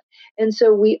have. And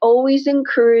so we always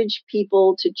encourage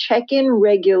people to check in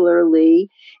regularly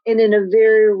and in a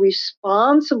very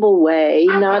responsible way,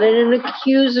 not in an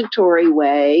accusatory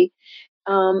way,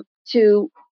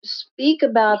 to speak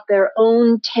about their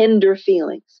own tender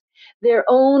feelings, their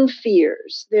own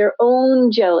fears, their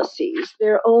own jealousies,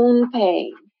 their own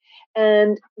pain.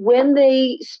 And when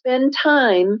they spend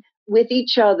time with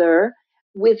each other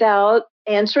without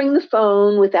answering the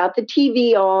phone, without the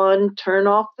TV on, turn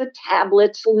off the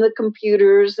tablets and the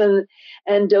computers and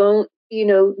don't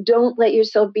let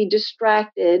yourself be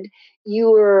distracted.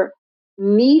 You're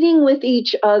meeting with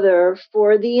each other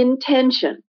for the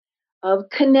intention of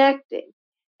connecting.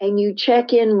 And you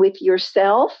check in with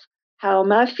yourself. How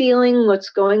am I feeling? What's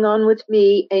going on with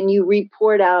me? And you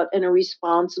report out in a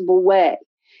responsible way.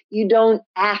 You don't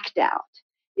act out.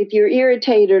 If you're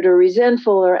irritated or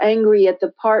resentful or angry at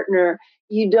the partner,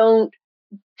 you don't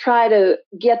try to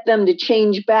get them to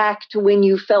change back to when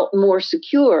you felt more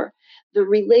secure. The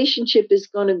relationship is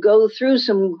going to go through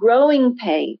some growing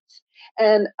pains.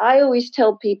 And I always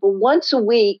tell people once a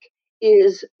week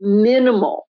is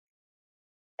minimal.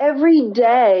 Every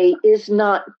day is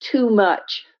not too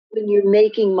much when you're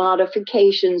making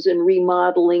modifications and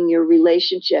remodeling your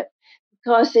relationship,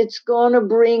 because it's going to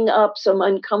bring up some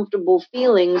uncomfortable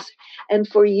feelings. And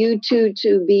for you two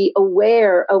to be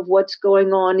aware of what's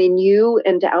going on in you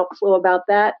and to outflow about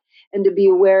that, and to be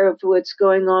aware of what's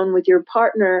going on with your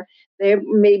partner. They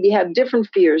maybe have different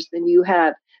fears than you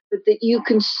have, but that you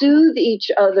can soothe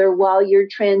each other while you're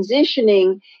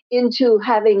transitioning into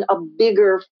having a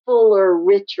bigger, fuller,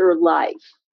 richer life.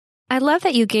 I love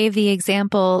that you gave the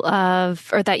example of,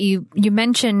 or that you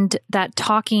mentioned that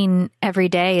talking every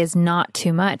day is not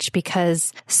too much,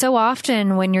 because so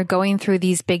often when you're going through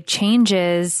these big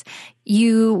changes,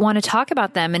 you want to talk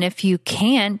about them. And if you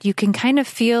can't, you can kind of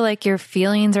feel like your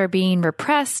feelings are being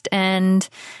repressed, and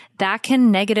that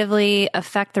can negatively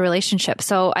affect the relationship.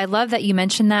 So I love that you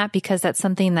mentioned that, because that's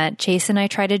something that Chase and I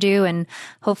try to do. And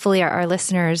hopefully our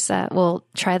listeners will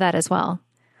try that as well.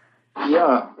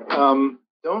 Yeah.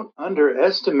 Don't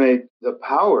underestimate the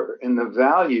power and the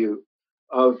value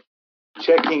of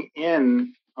checking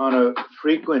in on a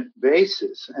frequent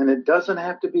basis. And it doesn't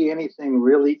have to be anything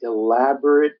really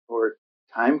elaborate or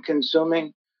time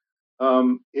consuming.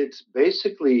 It's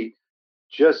basically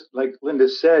just like Linda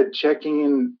said, checking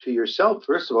in to yourself.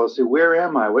 First of all, say, where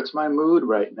am I? What's my mood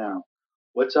right now?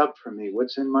 What's up for me?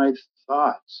 What's in my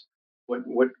thoughts?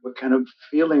 What kind of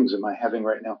feelings am I having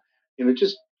right now?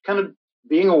 Just kind of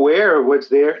being aware of what's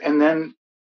there, and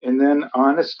then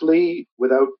honestly,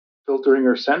 without filtering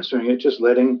or censoring it, just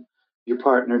letting your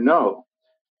partner know.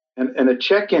 And a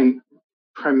check-in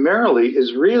primarily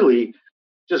is really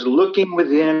just looking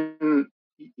within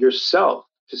yourself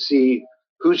to see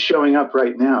who's showing up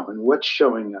right now and what's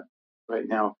showing up right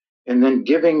now, and then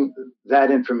giving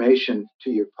that information to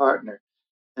your partner.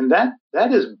 And that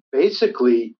is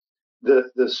basically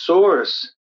the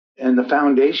source and the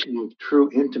foundation of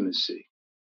true intimacy.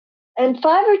 And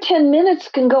 5 or 10 minutes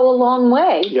can go a long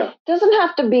way. Yeah. It doesn't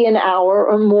have to be an hour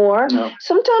or more. No.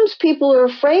 Sometimes people are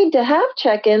afraid to have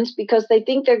check-ins because they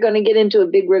think they're going to get into a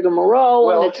big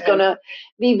rigmarole, and it's going to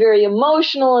be very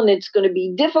emotional, and it's going to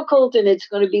be difficult, and it's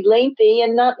going to be lengthy,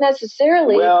 and not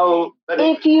necessarily. Well, but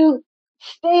if you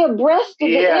stay abreast of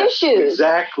the issues.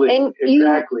 Exactly. And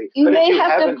exactly. You may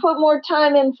have to put more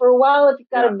time in for a while if you've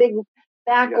got a big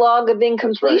backlog of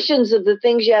incompletions of the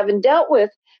things you haven't dealt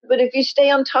with. But if you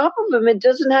stay on top of them, it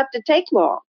doesn't have to take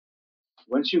long.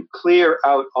 Once you clear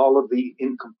out all of the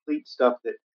incomplete stuff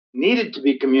that needed to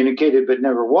be communicated but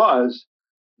never was,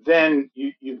 then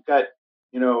you've got,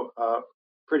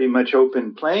 pretty much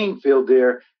open playing field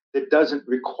there that doesn't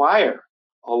require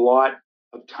a lot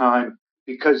of time,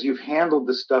 because you've handled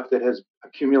the stuff that has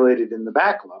accumulated in the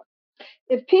backlog.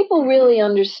 If people really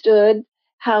understood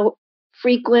how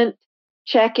frequent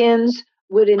check-ins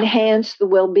would enhance the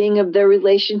well-being of their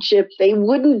relationship, they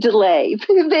wouldn't delay.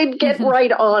 They'd get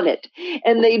right on it,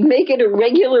 and they'd make it a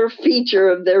regular feature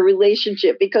of their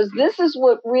relationship, because this is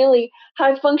what really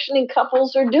high-functioning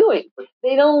couples are doing.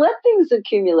 They don't let things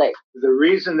accumulate. The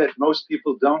reason that most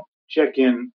people don't check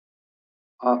in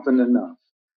often enough,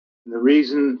 and the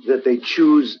reason that they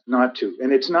choose not to,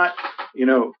 and it's not,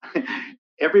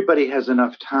 everybody has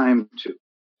enough time to.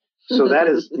 So that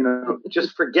is,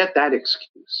 just forget that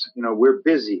excuse. We're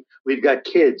busy. We've got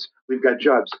kids. We've got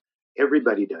jobs.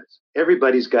 Everybody does.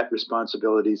 Everybody's got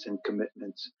responsibilities and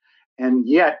commitments. And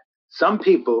yet some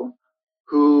people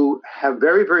who have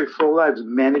very, very full lives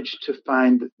manage to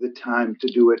find the time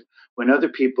to do it, when other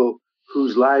people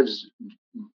whose lives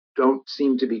don't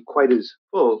seem to be quite as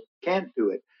full can't do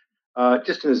it.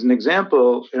 Just as an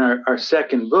example, in our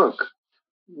second book,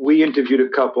 we interviewed a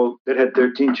couple that had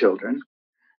 13 children.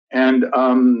 And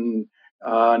 9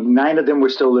 of them were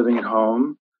still living at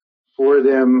home. 4 of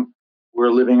them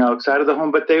were living outside of the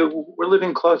home, but they were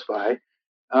living close by.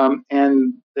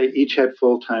 And they each had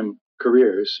full-time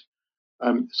careers.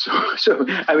 So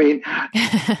I mean,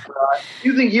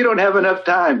 you think you don't have enough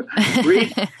time?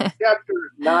 Read chapter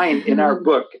 9 in our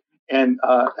book, and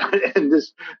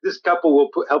this couple will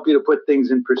help you to put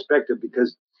things in perspective,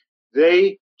 because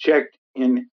they checked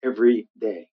in every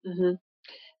day. Mm-hmm.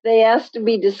 They asked to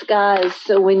be disguised.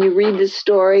 So when you read the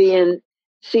story in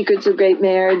Secrets of Great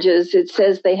Marriages, it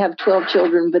says they have 12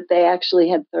 children, but they actually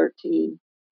had 13.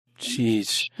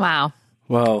 Jeez. Wow.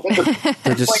 Well,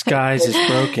 the disguise is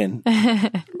broken. We're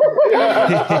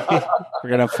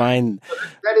going to find...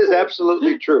 That is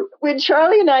absolutely true. When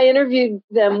Charlie and I interviewed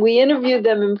them, we interviewed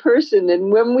them in person.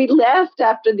 And when we left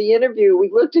after the interview, we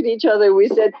looked at each other. We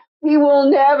said, we will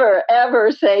never,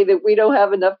 ever say that we don't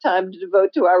have enough time to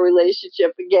devote to our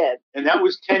relationship again. And that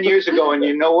was 10 years ago. And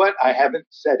you know what? I haven't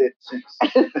said it since.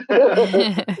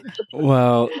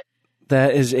 Well,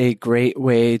 that is a great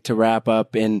way to wrap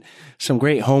up. And some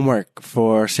great homework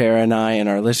for Sarah and I and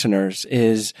our listeners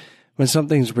is, when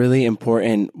something's really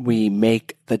important, we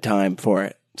make the time for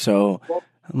it. So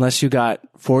unless you got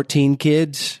 14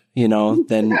 kids,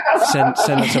 then send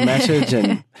us a message.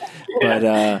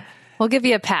 But we'll give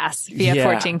you a pass if you have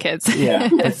 14 kids. Yeah.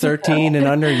 At 13 and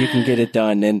under, you can get it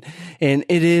done. And it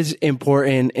is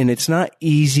important, and it's not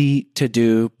easy to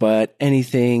do, but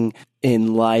anything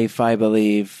in life, I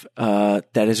believe, that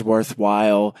is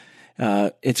worthwhile,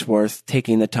 it's worth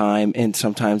taking the time. And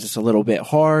sometimes it's a little bit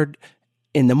hard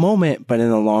in the moment, but in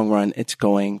the long run, it's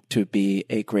going to be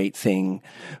a great thing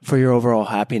for your overall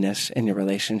happiness in your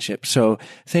relationship. So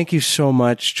thank you so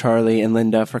much, Charlie and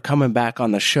Linda, for coming back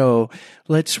on the show.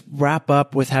 Let's wrap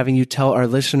up with having you tell our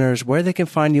listeners where they can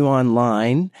find you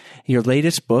online, your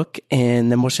latest book, and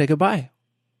then we'll say goodbye.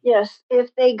 Yes,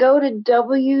 if they go to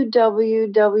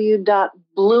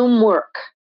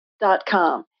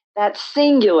www.bloomwork.com, that's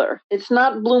singular. It's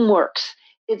not Bloomworks.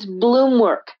 It's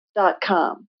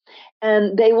bloomwork.com.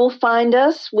 And they will find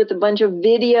us with a bunch of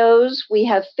videos. We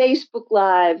have Facebook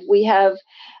Live. We have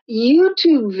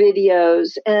YouTube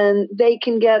videos, and they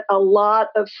can get a lot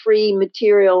of free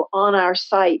material on our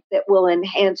site that will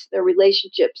enhance their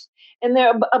relationships. And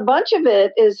a bunch of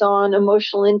it is on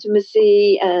emotional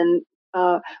intimacy and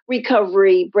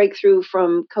recovery, breakthrough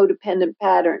from codependent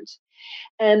patterns.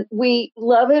 And we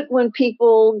love it when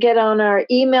people get on our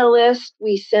email list.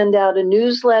 We send out a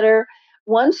newsletter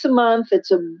once a month.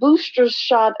 It's a booster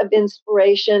shot of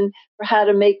inspiration for how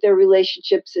to make their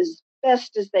relationships as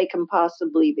best as they can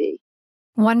possibly be.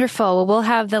 Wonderful. Well, we'll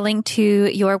have the link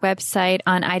to your website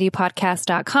on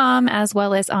idopodcast.com, as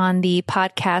well as on the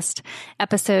podcast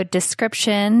episode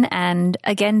description. And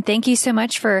again, thank you so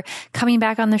much for coming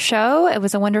back on the show. It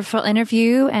was a wonderful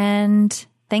interview, and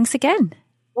thanks again.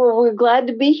 Well, we're glad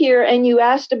to be here. And you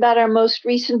asked about our most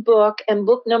recent book, and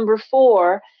book number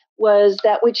 4 was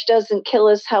That Which Doesn't Kill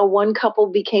Us, How One Couple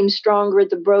Became Stronger at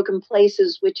the Broken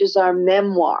Places, which is our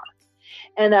memoir.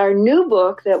 And our new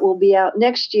book that will be out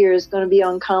next year is going to be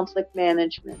on conflict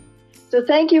management. So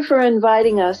thank you for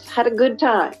inviting us. Had a good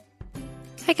time.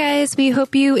 Hi, guys. We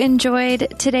hope you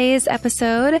enjoyed today's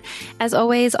episode. As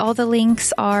always, all the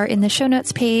links are in the show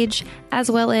notes page, as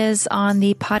well as on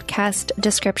the podcast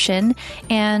description.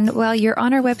 And while you're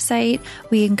on our website,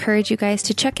 we encourage you guys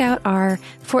to check out our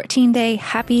 14-day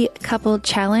Happy Couple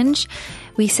Challenge.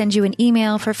 We send you an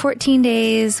email for 14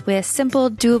 days with simple,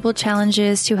 doable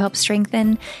challenges to help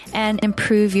strengthen and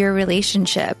improve your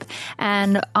relationship.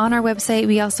 And on our website,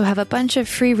 we also have a bunch of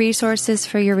free resources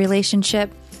for your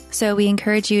relationship, So we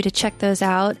encourage you to check those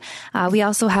out. We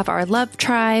also have our Love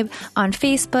Tribe on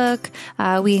Facebook.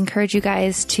 We encourage you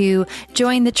guys to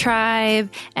join the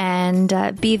tribe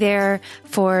and be there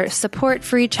for support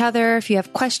for each other. If you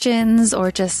have questions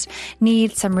or just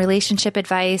need some relationship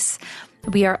advice,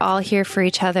 we are all here for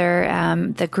each other.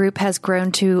 The group has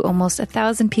grown to almost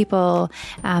 1,000 people,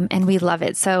 and we love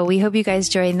it. So we hope you guys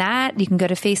join that. You can go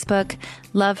to Facebook,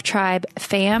 Love Tribe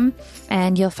Fam,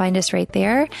 and you'll find us right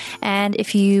there. And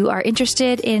if you are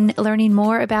interested in learning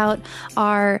more about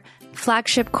our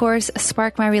flagship course,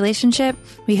 Spark My Relationship,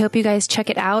 we hope you guys check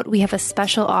it out. We have a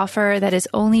special offer that is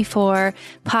only for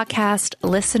podcast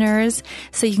listeners.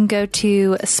 So you can go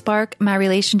to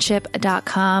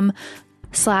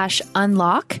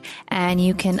sparkmyrelationship.com/unlock, and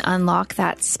you can unlock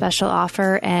that special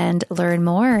offer and learn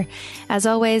more. As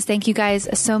always, thank you guys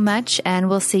so much, and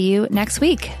we'll see you next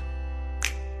week.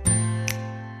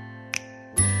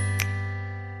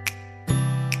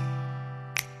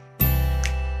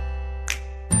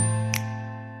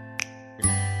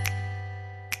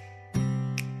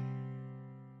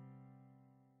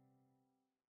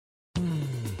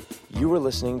 You were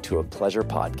listening to a Pleasure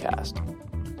Podcast.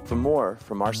 For more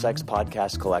from our Sex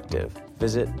Podcast Collective,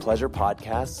 visit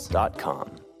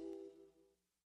pleasurepodcasts.com.